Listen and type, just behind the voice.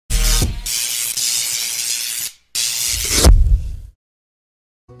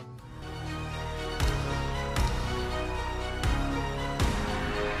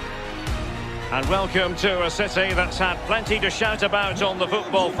And welcome to a city that's had plenty to shout about on the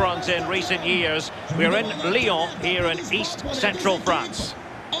football front in recent years. We're in Lyon, here in East Central France.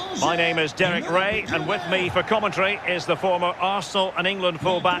 My name is Derek Ray, and with me for commentary is the former Arsenal and England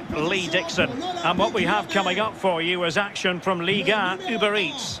fullback Lee Dixon. And what we have coming up for you is action from Ligue Uber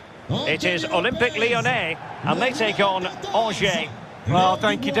Eats. It is Olympique Lyonnais, and they take on Angers. Well,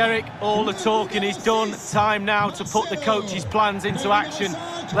 thank you, Derek. All the talking is done. Time now to put the coach's plans into action.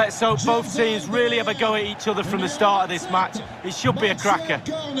 Let's hope both teams really have a go at each other from the start of this match. It should be a cracker.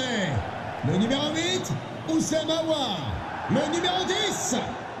 Le numéro 8, Oussama Aouar. Le numéro 10,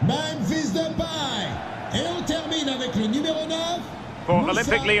 Memphis Depay. Et on termine avec le numéro 9. For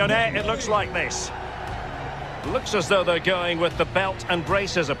Olympique Lyonnais, it looks like this. Looks as though they're going with the belt and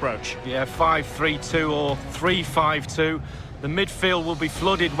braces approach. Yeah, 5-3-2 or 3-5-2. The midfield will be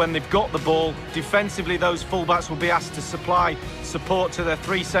flooded when they've got the ball. Defensively, those fullbacks will be asked to supply support to their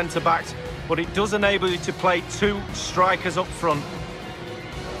three centre-backs, but it does enable you to play two strikers up front.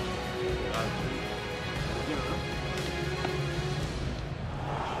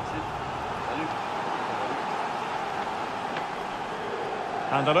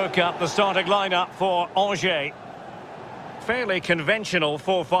 And a look at the starting lineup for Angers. Fairly conventional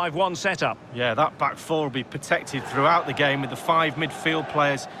 4-5-1 setup. Yeah, that back four will be protected throughout the game with the five midfield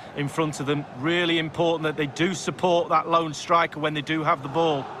players in front of them. Really important that they do support that lone striker when they do have the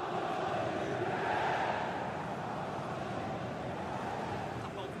ball.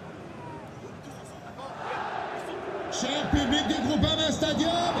 Cher public du Groupama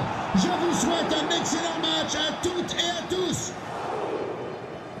Stadium, je vous souhaite un excellent match à toutes et à tous.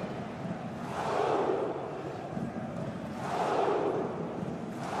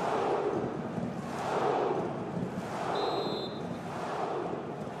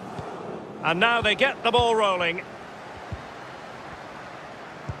 And now they get the ball rolling.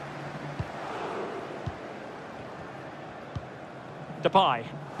 Depay.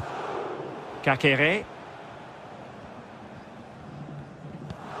 Kakere.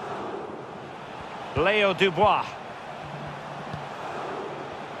 Léo Dubois.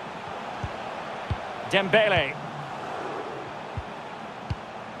 Dembele.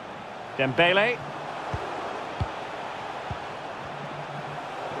 Dembele.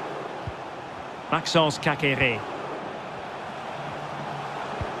 Maxence Kakere.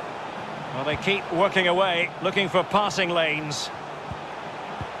 Well, they keep working away, looking for passing lanes.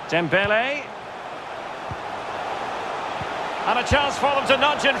 Dembele. And a chance for them to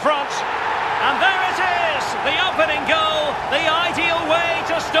nudge in front. And there it is! The opening goal, the ideal way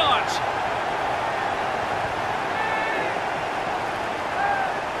to start.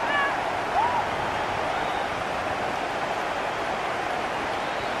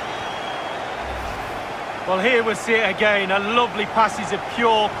 Well, here we'll see it again. A lovely passage of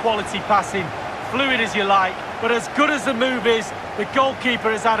pure quality passing. Fluid as you like, but as good as the move is, the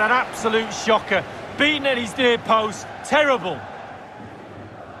goalkeeper has had an absolute shocker. Beaten at his near post. Terrible.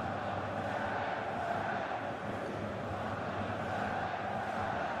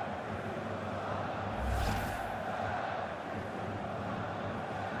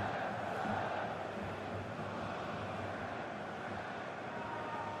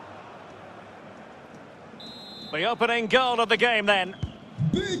 The opening goal of the game then.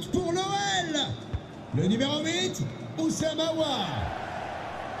 But pour l'OL. Le numéro 8, Oussama Aouar.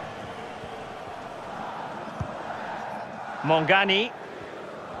 Mangani.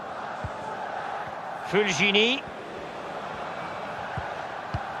 Fulgini.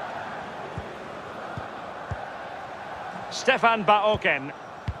 Stéphane Baoken.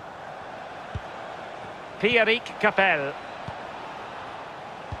 Pierrick Capel.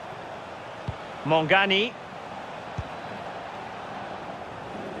 Mangani.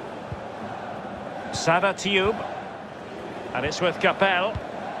 Sada Tube, and it's with Capel.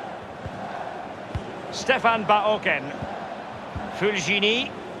 Stéphane Baoken. Fulgini.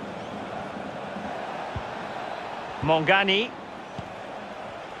 Mangani.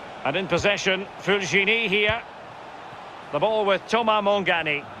 And in possession, Fulgini here. The ball with Thomas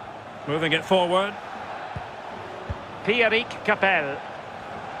Mangani. Moving it forward. Pierrick Capel.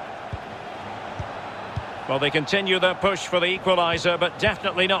 Well, they continue their push for the equaliser, but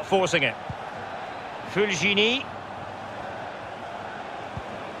definitely not forcing it. Fulgini.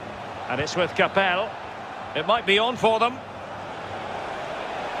 And it's with Capel. It might be on for them.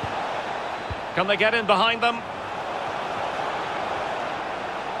 Can they get in behind them?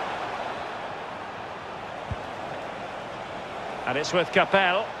 And it's with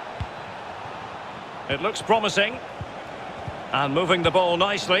Capel. It looks promising. And moving the ball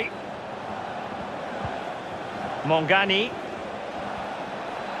nicely. Mangani.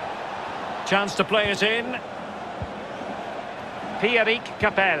 Chance to play it in. Pierrick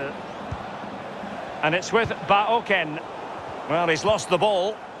Capel. And it's with Baoken. Well, he's lost the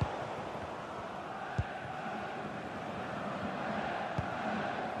ball.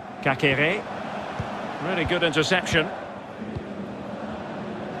 Kakere. Really good interception.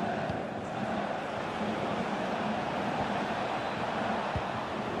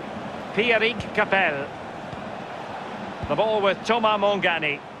 Pierrick Capel. The ball with Thomas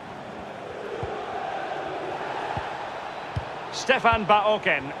Mongani. Stefan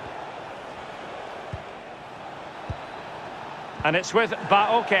Baoken. And it's with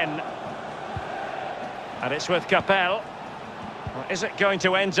Baoken. And it's with Capel. Well, is it going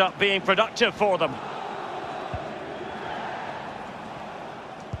to end up being productive for them?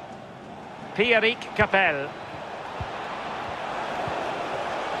 Pierrick Capel.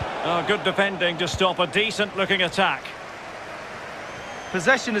 Oh, good defending to stop a decent-looking attack.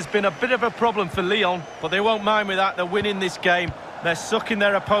 Possession has been a bit of a problem for Lyon, but they won't mind with that. They're winning this game. They're sucking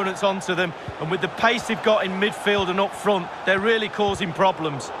their opponents onto them, and with the pace they've got in midfield and up front, they're really causing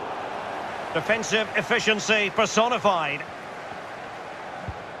problems. Defensive efficiency personified.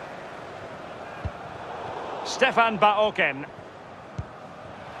 Stefan Baoken.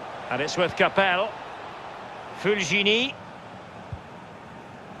 And it's with Capel. Fulgini.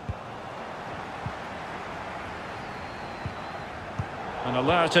 An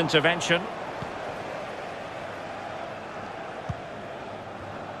alert intervention.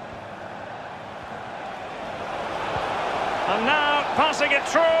 And now passing it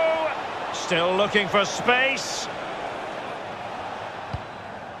through. Still looking for space.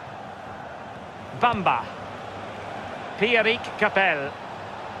 Bamba. Pierrick Capel.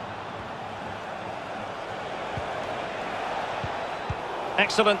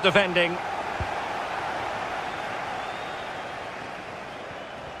 Excellent defending.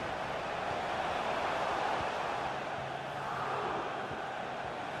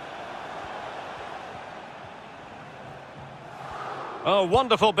 Oh,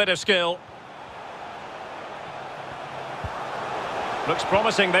 wonderful bit of skill. Looks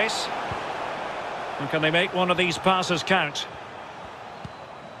promising, this. And can they make one of these passes count?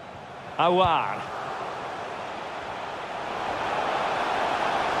 Awar.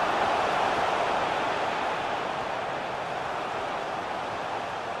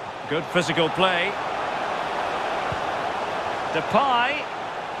 Good physical play. Depay.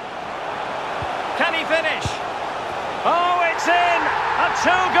 Can he finish? Oh, it's in! A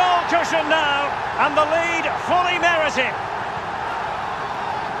two-goal cushion now, and the lead fully merited.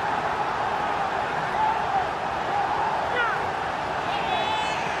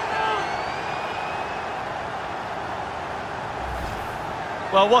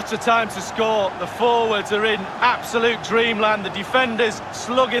 Well, what a time to score. The forwards are in absolute dreamland. The defenders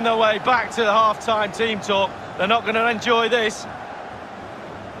slugging their way back to the half-time team talk. They're not going to enjoy this.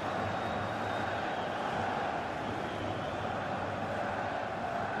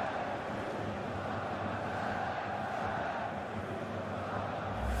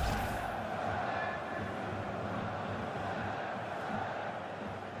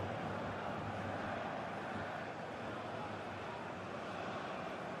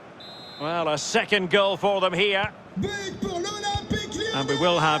 Well, a second goal for them here. And we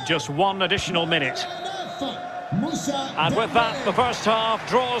will have just one additional minute. And with that, the first half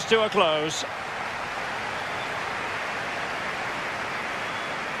draws to a close.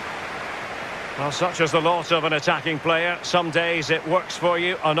 Well, such is the lot of an attacking player. Some days it works for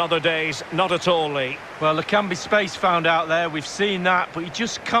you, on other days not at all, Lee. Well, there can be space found out there. We've seen that, but he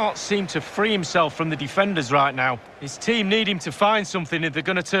just can't seem to free himself from the defenders right now. His team need him to find something if they're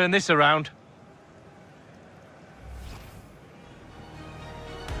going to turn this around.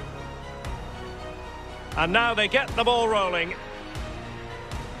 And now they get the ball rolling.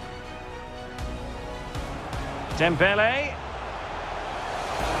 Dembele.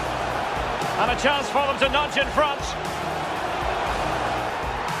 And a chance for them to nudge in front.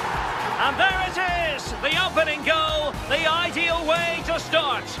 And there it is, the opening goal, the ideal way to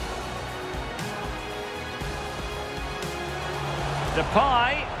start.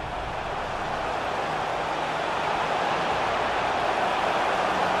 Depay.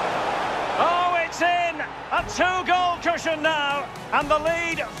 Oh, it's in! A two-goal cushion now, and the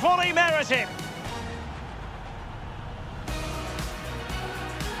lead fully merited.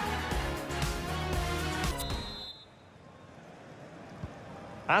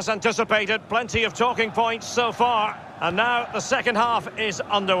 As anticipated, plenty of talking points so far. And now the second half is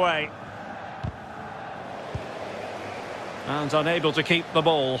underway. And unable to keep the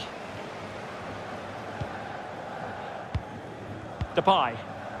ball. Depay.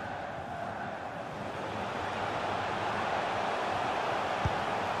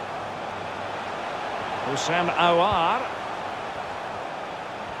 Oussem Aouar.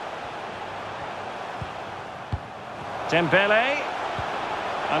 Dembele.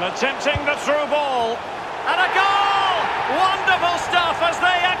 And attempting the through ball. And a goal! Wonderful stuff as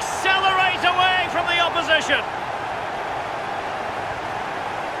they accelerate away from the opposition.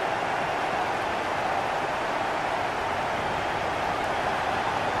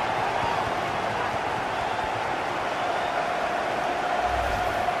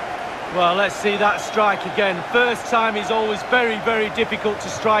 Well, let's see that strike again. First time is always very, very difficult to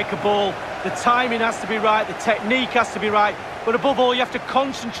strike a ball. The timing has to be right, the technique has to be right, but above all, you have to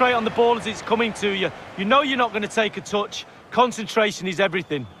concentrate on the ball as it's coming to you. You know you're not going to take a touch. Concentration is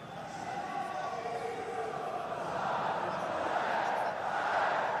everything.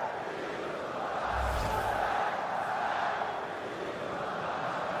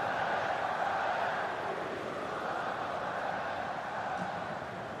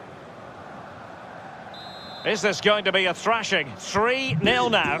 Is this going to be a thrashing?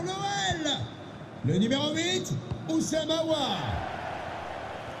 3-0 now. Le numéro 8, Oussem Aouar.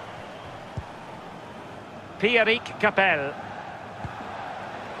 Pierrick Capel.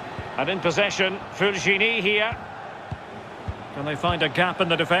 And in possession, Fulgini here. Can they find a gap in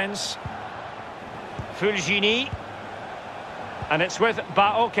the defence? Fulgini. And it's with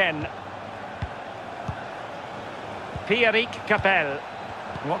Baoken. Pierrick Capel.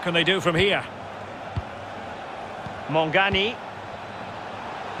 What can they do from here? Mongani.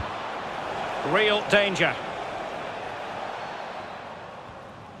 Real danger.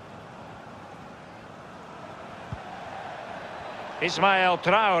 Ismael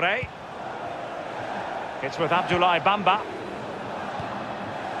Traore. It's with Abdoulaye Bamba.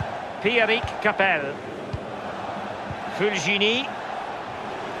 Pierrick Capel. Fulgini.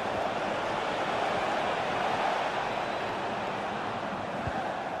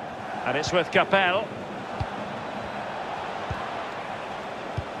 And it's with Capel.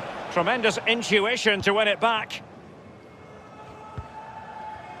 Tremendous intuition to win it back.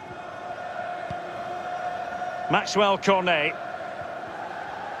 Maxwell Cornet.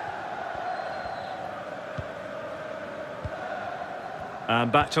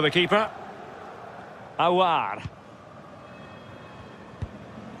 And back to the keeper. Aouar.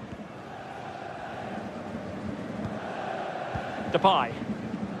 Depay.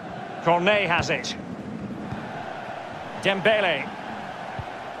 Cornet has it. Dembele.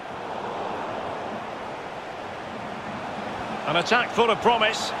 An attack full of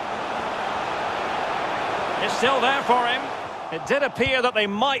promise. It's still there for him. It did appear that they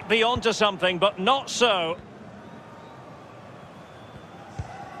might be onto something, but not so.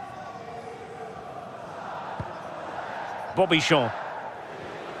 Bobby Shaw.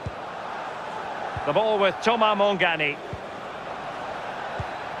 The ball with Thomas Mongani.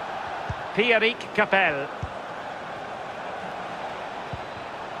 Pierrick Capel.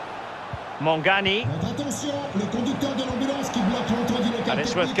 Mongani. And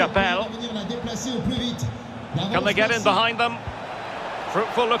it's with Capel. Can they get in behind them?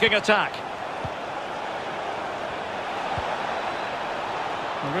 Fruitful looking attack.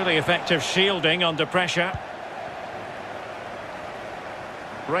 Really effective shielding under pressure.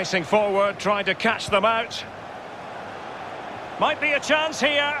 Racing forward, trying to catch them out. Might be a chance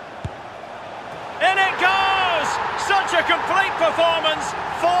here. In it goes! Such a complete performance.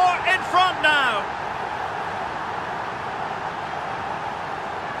 4 in front now.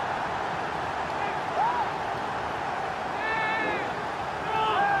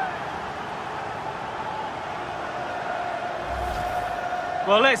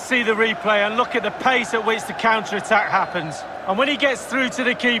 Well, let's see the replay and look at the pace at which the counter-attack happens. And when he gets through to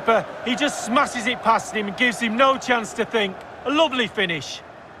the keeper, he just smashes it past him and gives him no chance to think. A lovely finish.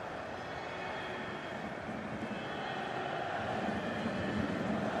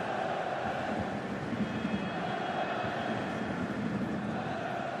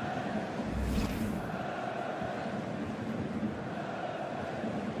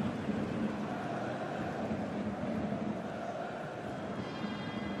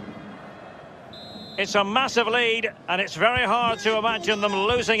 It's a massive lead, and it's very hard to imagine them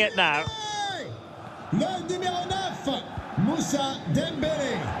losing it now. Le numéro 9, Moussa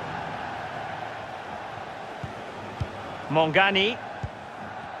Dembélé. Mongani.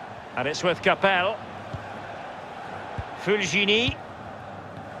 And it's with Capel. Fulgini.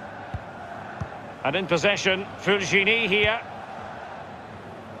 And in possession, Fulgini here.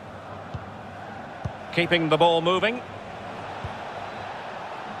 Keeping the ball moving.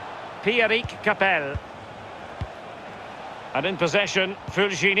 Pierrick Capel. And in possession,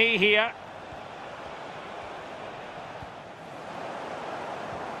 Fulgini here.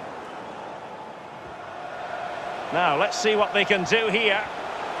 Now, let's see what they can do here.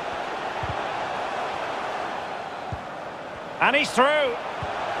 And he's through.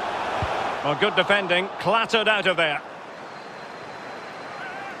 Well, good defending, clattered out of there.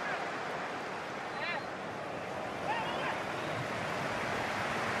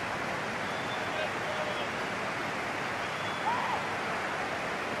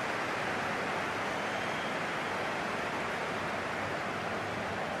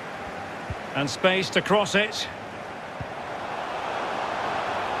 And space to cross it.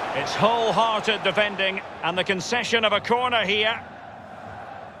 It's wholehearted defending, and the concession of a corner here.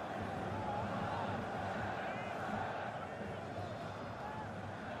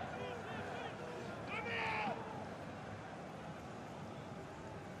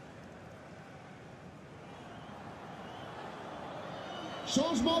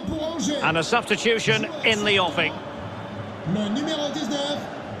 Changement pour Angers. And a substitution in the offing. Le numéro 19,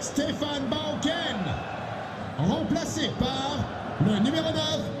 Stéphane Bauken. Remplacé par le numéro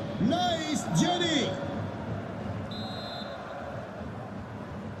 9, Loïs Diony.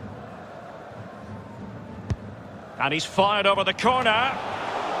 And he's fired over the corner.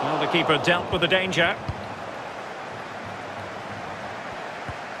 Well, the keeper dealt with the danger.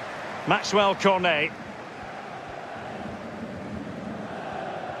 Maxwell Cornet.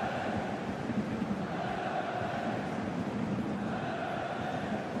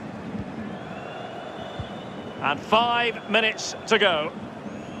 And 5 minutes to go.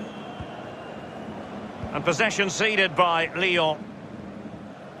 And possession ceded by Lyon.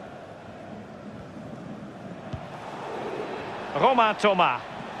 Romain Thomas.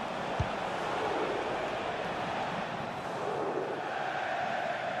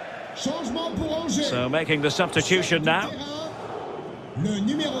 Changement pour Angers. So making the substitution now. Le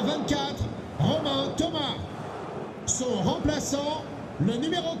numéro 24, Romain Thomas. Son remplaçant, le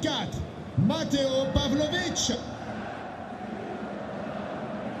numéro 4, Matteo Pavlovic.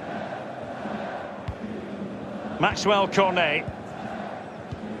 Maxwell Cornet.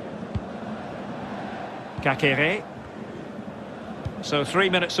 Kakere. So 3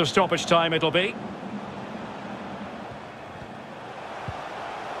 minutes of stoppage time it'll be.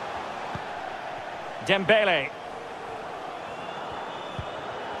 Dembele.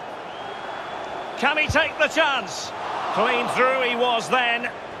 Can he take the chance? Clean through he was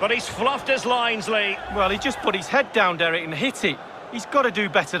then, but he's fluffed his lines, Lee. Well, he just put his head down, Derek, and hit it. He's got to do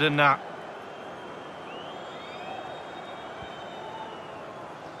better than that.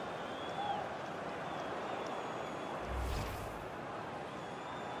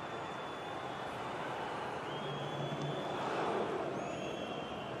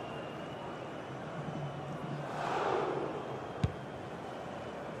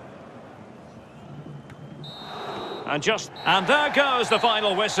 And there goes the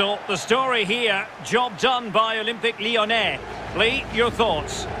final whistle. The story here, job done by Olympique Lyonnais. Lee, your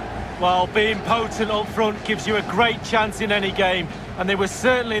thoughts? Well, being potent up front gives you a great chance in any game, and they were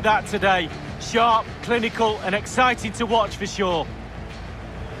certainly that today. Sharp, clinical and exciting to watch for sure.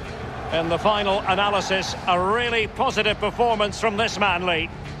 In the final analysis, a really positive performance from this man, Lee.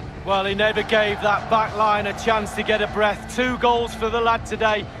 Well, he never gave that back line a chance to get a breath. 2 goals for the lad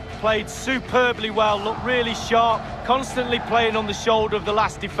today. Played superbly well, looked really sharp, constantly playing on the shoulder of the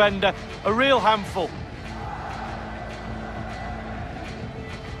last defender. A real handful.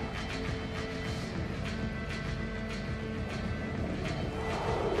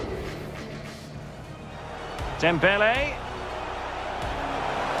 Dembele.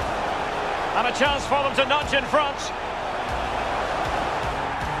 And a chance for them to nudge in front.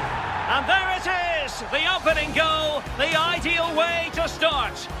 And there it is, the opening goal, the ideal way to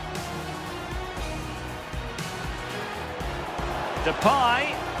start.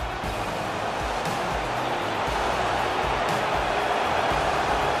 Depay.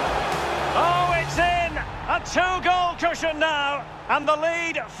 Oh, it's in! A 2-goal cushion now, and the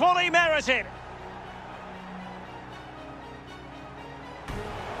lead fully merited.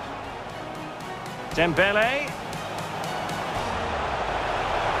 Dembele.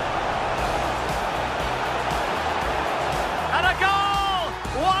 And a goal!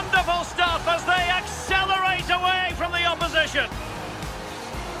 Wonderful stuff as they accelerate away from the opposition.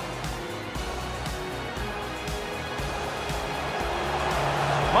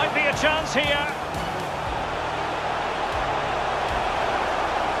 Might be a chance here.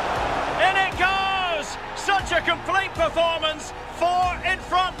 In it goes! Such a complete performance. 4 in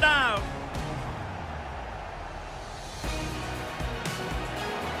front now.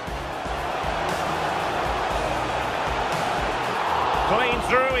 Clean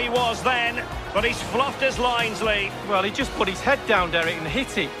through he was then, but he's fluffed his lines, Lee. Well, he just put his head down, Derek, and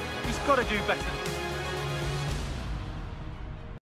hit it. He's got to do better.